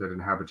orders that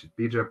inhabited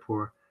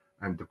Bijapur,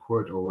 and the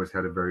court always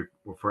had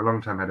for a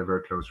long time, had a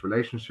very close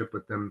relationship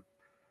with them.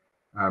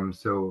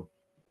 So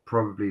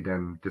probably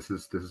then this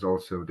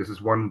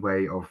is one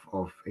way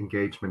of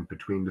engagement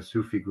between the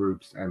Sufi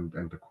groups and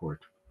the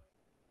court.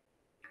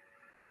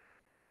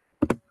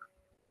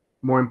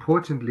 More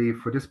importantly,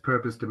 for this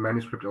purpose, the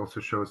manuscript also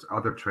shows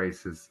other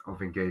traces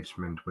of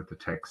engagement with the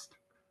text,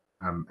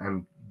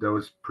 and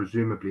those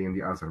presumably in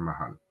the Azhar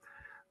Mahal.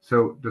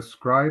 So the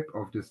scribe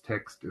of this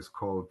text is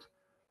called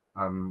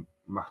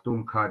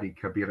Makhdum Qadi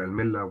Kabir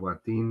al-Millah wa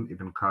Din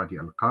ibn Qadi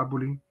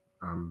al-Qabuli,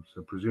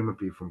 so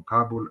presumably from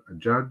Kabul, a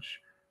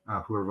judge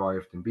who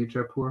arrived in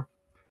Bijapur.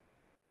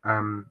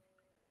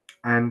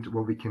 And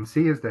what we can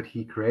see is that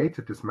he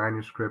created this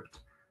manuscript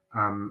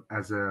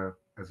as a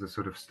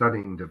sort of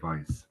studying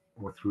device,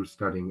 or through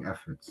studying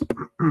efforts.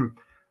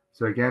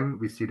 So again,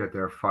 we see that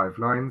there are 5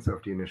 lines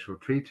of the initial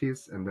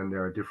treatise, and then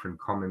there are different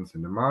comments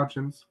in the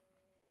margins.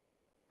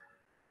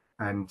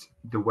 And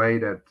the way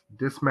that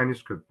this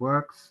manuscript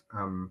works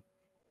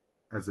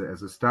as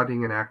a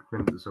studying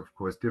enactment is, of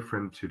course,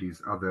 different to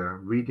these other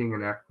reading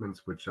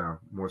enactments, which are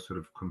more sort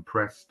of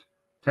compressed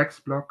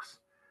text blocks.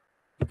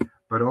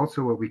 But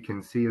also what we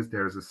can see is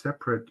there is a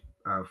separate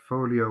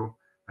folio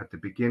at the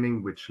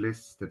beginning which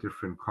lists the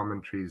different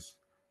commentaries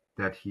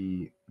that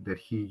he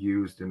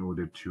used in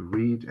order to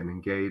read and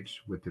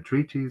engage with the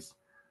treatise.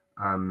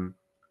 And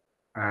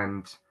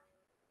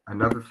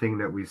another thing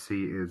that we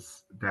see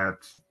is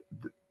that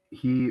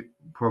he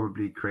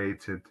probably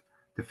created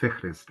the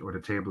fihrist, or the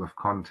table of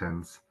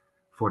contents,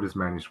 for this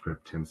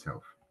manuscript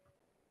himself.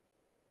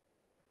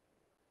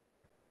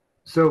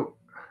 So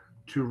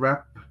to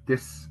wrap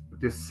this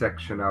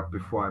section up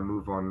before I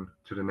move on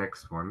to the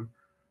next one,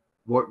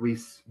 what we've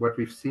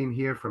seen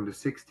here from the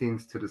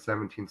 16th to the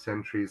 17th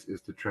centuries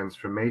is the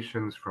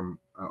transformations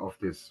of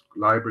this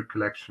library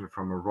collection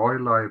from a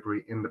royal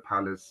library in the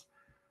palace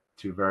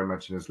to very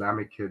much an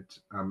Islamicate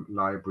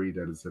library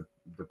that is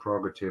the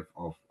prerogative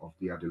of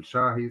the Adil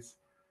Shahis,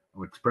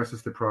 or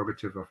expresses the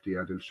prerogative of the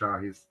Adil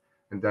Shahis.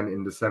 And then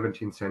in the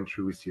 17th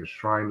century, we see a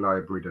shrine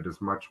library that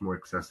is much more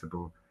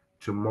accessible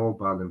to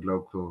mobile and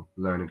local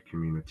learned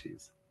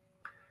communities.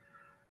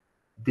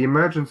 The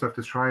emergence of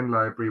the shrine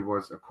library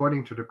was,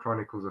 according to the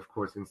chronicles, of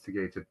course,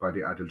 instigated by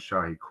the Adil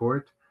Shahi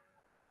court.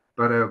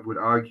 But I would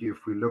argue,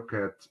 if we look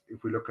at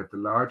the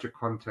larger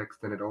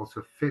context, then it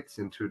also fits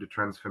into the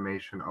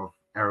transformation of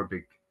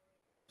Arabic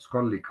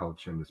scholarly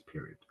culture in this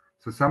period.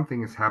 So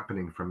something is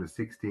happening from the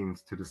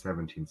 16th to the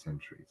 17th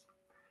centuries.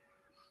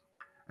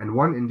 And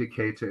one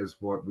indicator is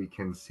what we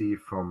can see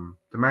from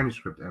the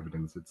manuscript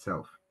evidence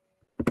itself.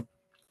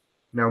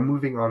 Now,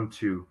 moving on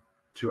to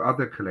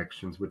other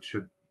collections which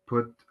should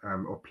put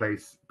or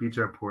place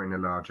Bijapur in a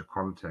larger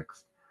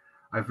context.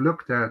 I've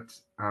looked at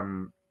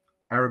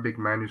Arabic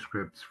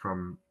manuscripts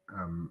from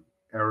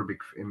Arabic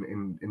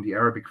in the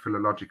Arabic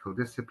philological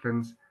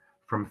disciplines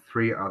from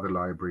 3 other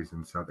libraries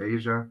in South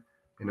Asia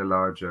in a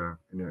larger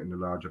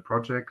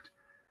project.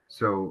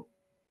 So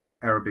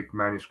Arabic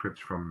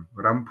manuscripts from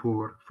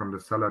Rampur, from the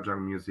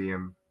Salajang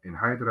Museum in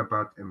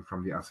Hyderabad, and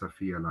from the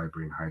Asafiya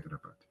Library in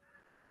Hyderabad.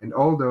 And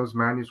all those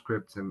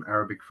manuscripts in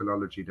Arabic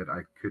philology that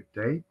I could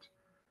date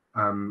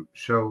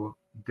show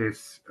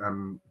this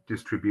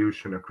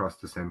distribution across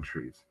the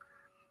centuries.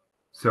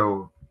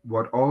 So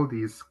what all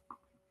these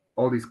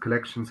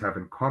collections have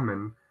in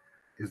common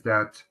is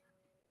that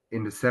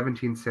in the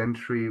 17th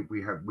century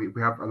we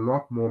have a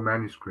lot more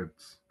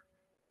manuscripts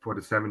for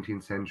the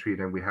 17th century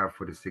than we have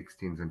for the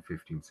 16th and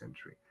 15th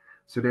century.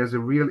 So there's a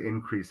real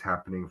increase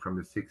happening from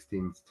the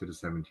 16th to the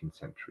 17th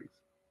centuries.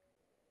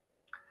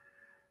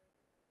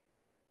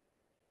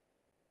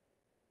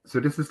 So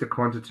this is the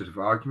quantitative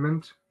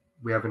argument.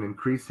 We have an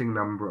increasing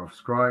number of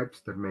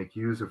scribes that make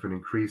use of an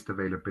increased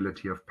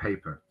availability of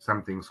paper,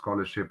 something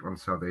scholarship on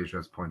South Asia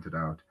has pointed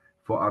out,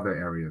 for other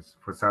areas,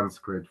 for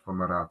Sanskrit, for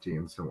Marathi,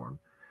 and so on.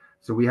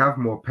 So we have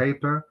more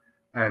paper,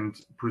 and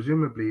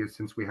presumably,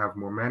 since we have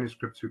more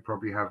manuscripts, we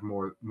probably have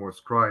more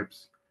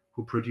scribes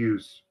who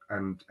produce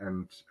and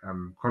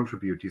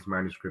contribute these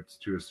manuscripts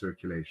to a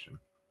circulation.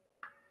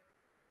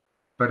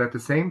 But at the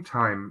same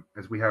time,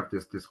 as we have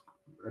this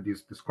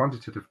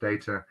quantitative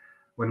data,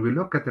 when we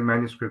look at the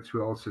manuscripts, we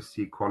also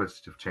see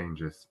qualitative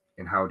changes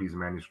in how these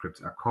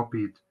manuscripts are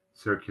copied,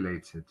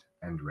 circulated,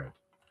 and read.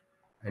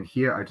 And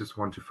here I just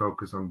want to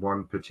focus on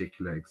one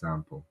particular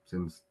example,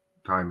 since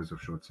time is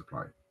of short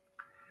supply.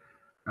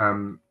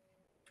 And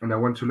I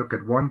want to look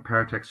at one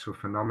paratextual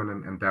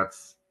phenomenon, and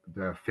that's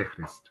the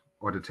fihrist,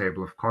 or the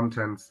table of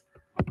contents,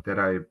 that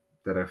I've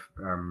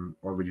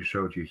already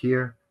showed you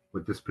here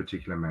with this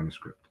particular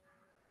manuscript.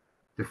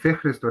 The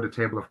fihrist, or the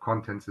table of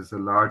contents, is a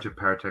larger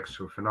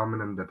paratextual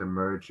phenomenon that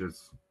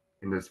emerges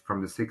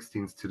from the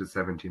 16th to the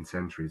 17th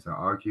centuries, I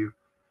argue,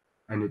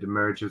 and it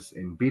emerges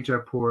in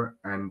Bijapur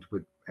and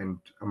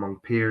among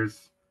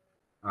peers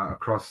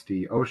across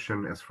the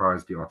ocean as far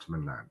as the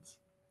Ottoman lands.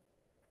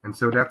 And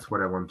so that's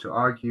what I want to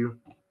argue.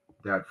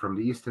 that from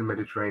the Eastern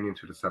Mediterranean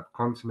to the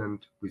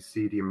subcontinent, we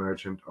see the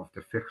emergence of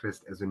the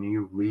Fihrist as a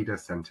new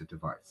reader-centered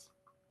device.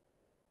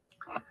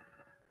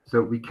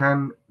 So we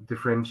can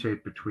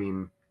differentiate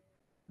between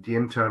the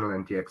internal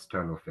and the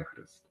external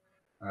Fihrist.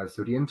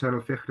 So the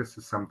internal Fihrist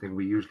is something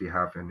we usually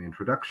have in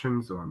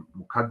introductions or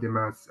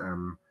mukaddimas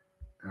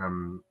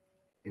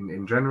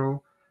in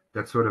general.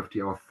 That's sort of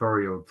the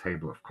authorial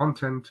table of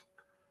content.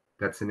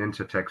 That's an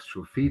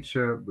intertextual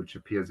feature which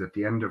appears at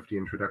the end of the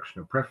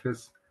introduction or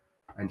preface.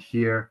 And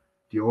here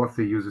the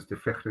author uses the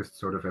Fihrist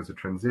sort of as a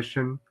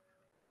transition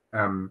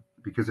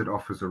because it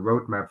offers a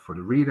roadmap for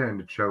the reader,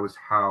 and it shows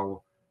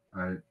how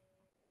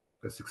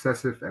a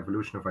successive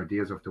evolution of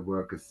ideas of the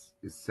work is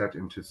set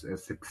into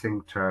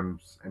succinct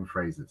terms and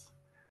phrases.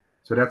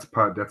 So that's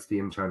the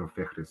internal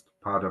Fihrist,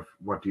 part of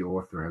what the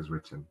author has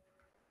written.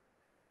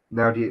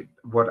 Now,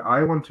 what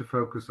I want to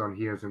focus on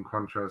here is, in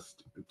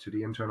contrast to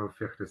the internal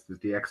Fihrist, is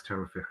the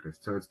external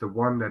Fihrist. So it's the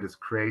one that is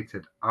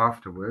created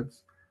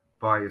afterwards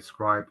by a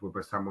scribe or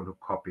by someone who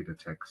copied a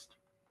text.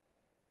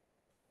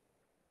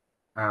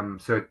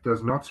 So it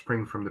does not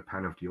spring from the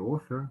pen of the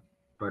author,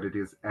 but it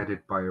is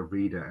added by a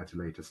reader at a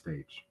later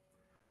stage.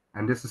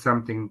 And this is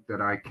something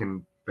that I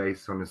can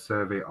base on a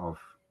survey of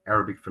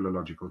Arabic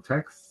philological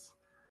texts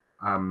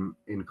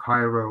in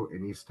Cairo,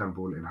 in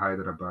Istanbul, in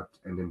Hyderabad,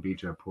 and in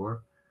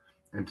Bijapur,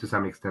 and to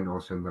some extent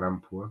also in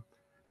Rampur,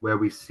 where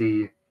we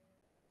see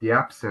the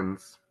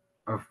absence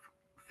of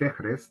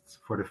Fihrists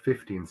for the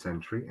 15th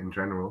century in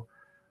general,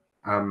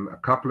 a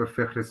couple of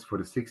Fihrists for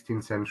the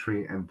 16th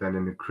century, and then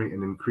an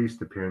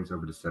increased appearance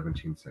over the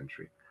 17th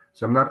century.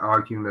 So I'm not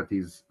arguing that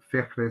these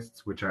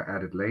Fihrists, which are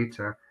added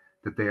later,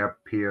 that they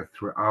appear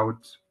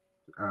throughout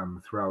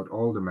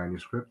all the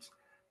manuscripts.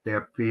 They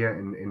appear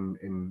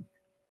in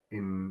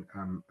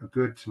a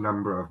good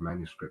number of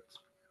manuscripts.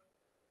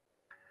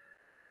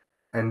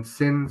 And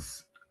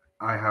since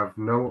I have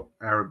no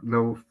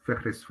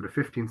Fihrists for the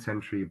 15th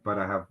century, but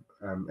I have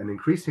an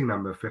increasing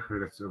number of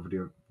Fihrists over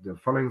the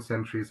following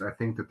centuries, I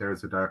think that there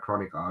is a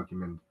diachronic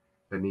argument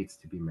that needs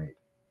to be made.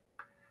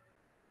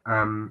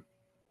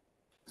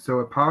 So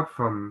apart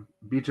from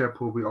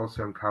Bijapur, we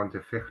also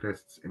encounter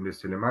Fihrists in the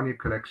Süleymaniye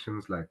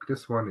collections, like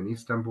this one in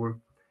Istanbul.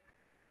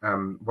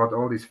 What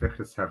all these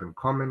Fihrists have in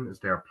common is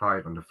they're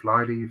applied on the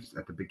flyleaves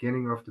at the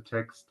beginning of the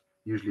text,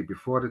 usually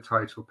before the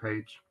title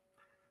page.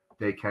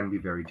 They can be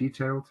very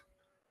detailed.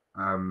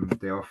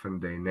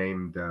 They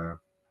name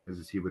as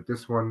you see with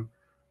this one,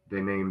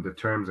 they name the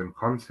terms and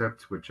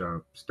concepts which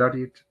are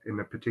studied in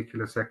a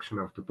particular section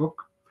of the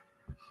book.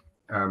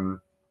 And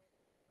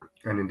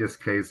in this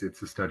case,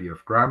 it's a study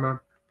of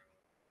grammar.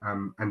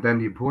 And then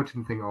the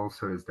important thing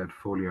also is that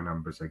folio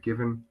numbers are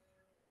given.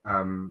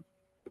 And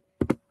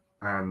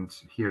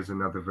here's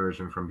another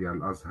version from the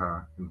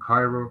Al-Azhar in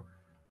Cairo,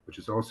 which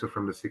is also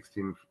from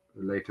the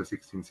later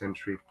 16th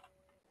century.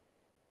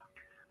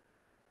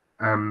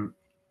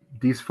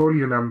 These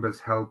folio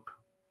numbers help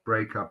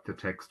break up the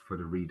text for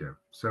the reader.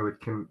 So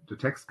the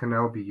text can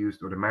now be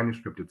used, or the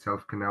manuscript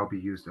itself can now be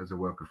used as a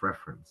work of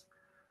reference,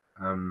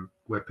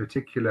 where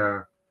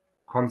particular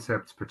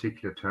concepts,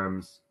 particular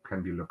terms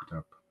can be looked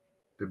up.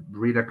 The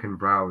reader can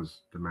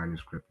browse the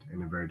manuscript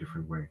in a very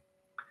different way.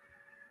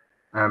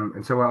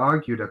 And so I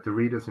argue that the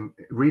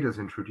readers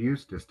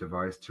introduced this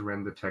device to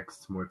render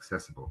texts more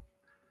accessible.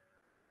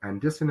 And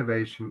this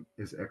innovation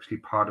is actually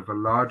part of a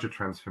larger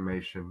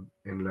transformation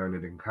in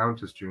learned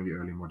encounters during the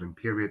early modern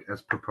period,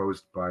 as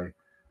proposed by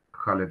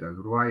Khaled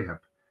al-Ruwayhab,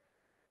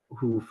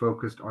 who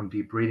focused on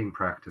deep reading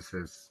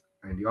practices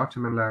in the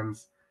Ottoman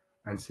lands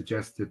and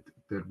suggested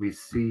that we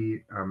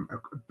see,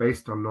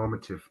 based on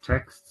normative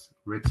texts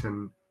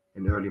written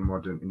in the early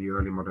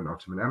modern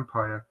Ottoman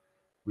Empire,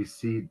 we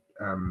see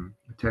a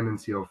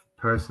tendency of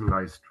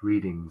personalized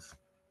readings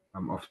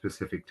of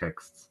specific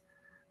texts.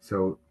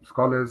 So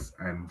scholars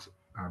and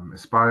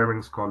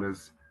aspiring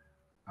scholars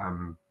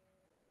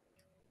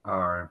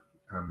are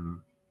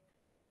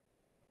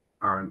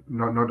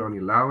not only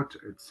allowed,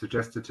 it's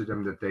suggested to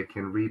them that they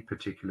can read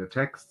particular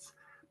texts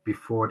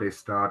before they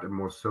start a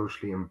more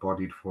socially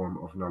embodied form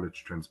of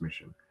knowledge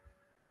transmission,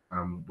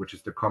 which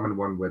is the common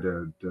one where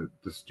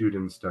the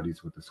student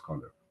studies with the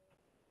scholar.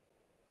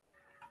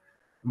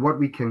 What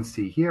we can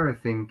see here, I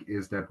think,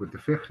 is that with the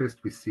Fihrist,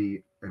 we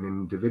see an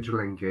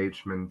individual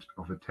engagement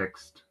of a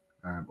text,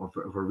 of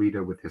a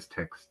reader with his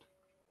text.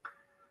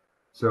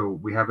 So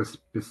we have a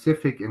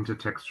specific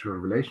intertextual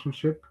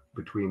relationship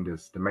between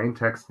the main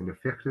text and the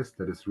Fihrist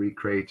that is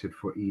recreated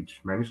for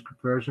each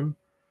manuscript version.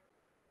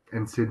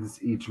 And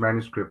since each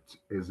manuscript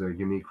is a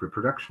unique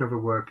reproduction of a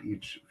work,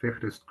 each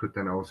Fihrist could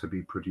then also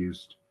be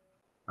produced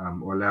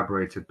or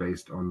elaborated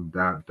based on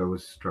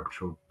those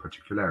structural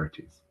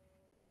particularities.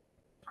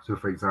 So,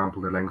 for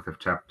example, the length of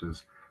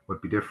chapters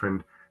would be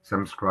different.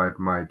 Some scribe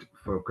might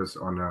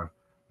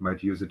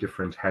might use a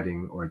different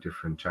heading or a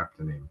different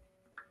chapter name.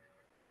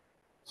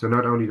 So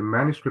not only the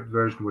manuscript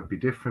version would be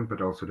different,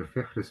 but also the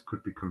Fihrist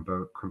could be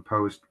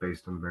composed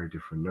based on very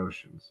different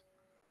notions.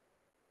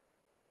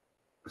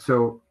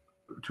 So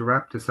to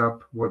wrap this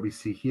up, what we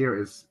see here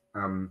is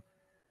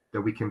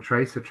that we can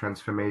trace a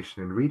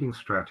transformation in reading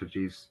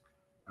strategies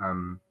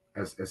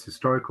as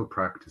historical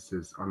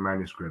practices on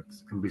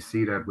manuscripts. And we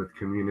see that with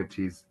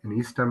communities in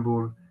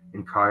Istanbul,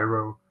 in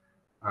Cairo,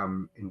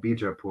 in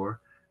Bijapur,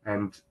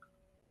 and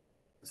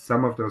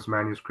some of those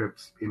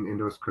manuscripts in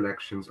those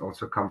collections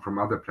also come from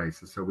other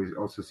places. So we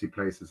also see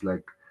places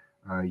like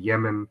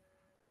Yemen,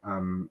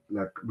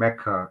 like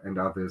Mecca and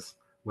others,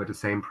 where the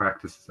same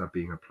practices are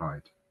being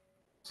applied.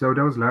 So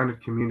those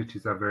learned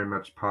communities are very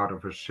much part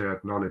of a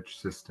shared knowledge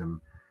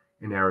system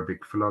in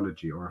Arabic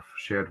philology, or a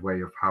shared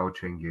way of how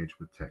to engage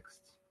with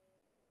texts.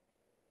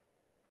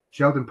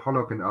 Sheldon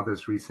Pollock and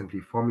others recently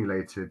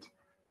formulated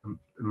the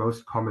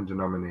most common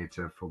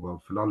denominator for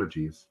world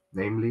philologies,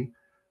 namely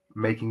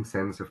making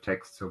sense of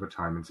texts over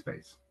time and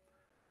space.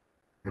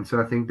 And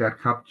so I think that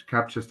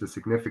captures the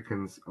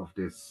significance of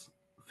this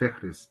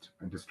fihrist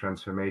and this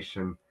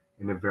transformation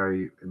in a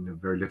very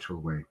literal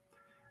way.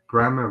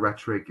 Grammar,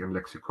 rhetoric, and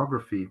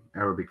lexicography,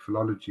 Arabic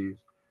philology,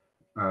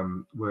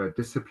 were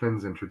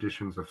disciplines and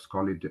traditions of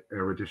scholarly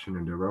erudition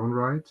in their own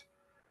right,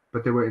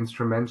 but they were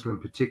instrumental in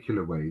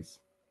particular ways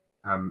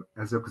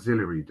as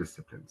auxiliary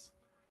disciplines.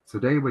 So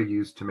they were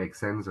used to make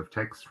sense of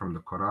texts from the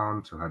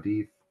Quran to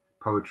Hadith,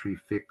 poetry,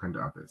 fiqh, and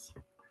others.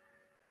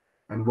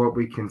 And what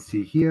we can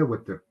see here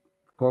with the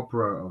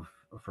corpora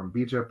from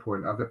Bijapur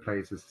and other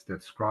places is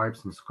that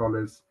scribes and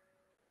scholars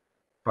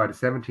by the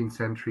 17th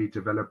century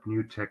developed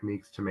new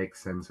techniques to make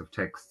sense of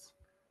texts,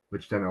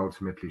 which then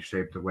ultimately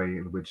shaped the way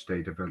in which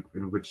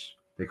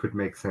they could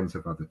make sense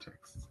of other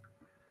texts.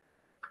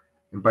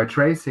 And by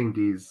tracing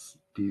these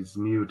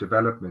new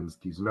developments,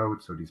 these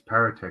notes or these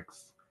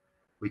paratexts,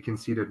 we can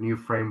see that new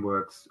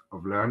frameworks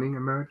of learning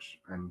emerge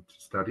and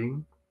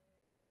studying,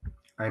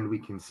 and we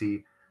can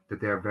see that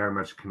they are very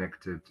much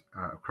connected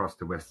across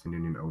the Western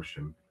Indian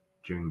Ocean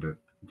during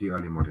the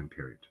early modern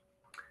period.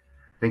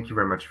 Thank you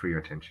very much for your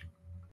attention.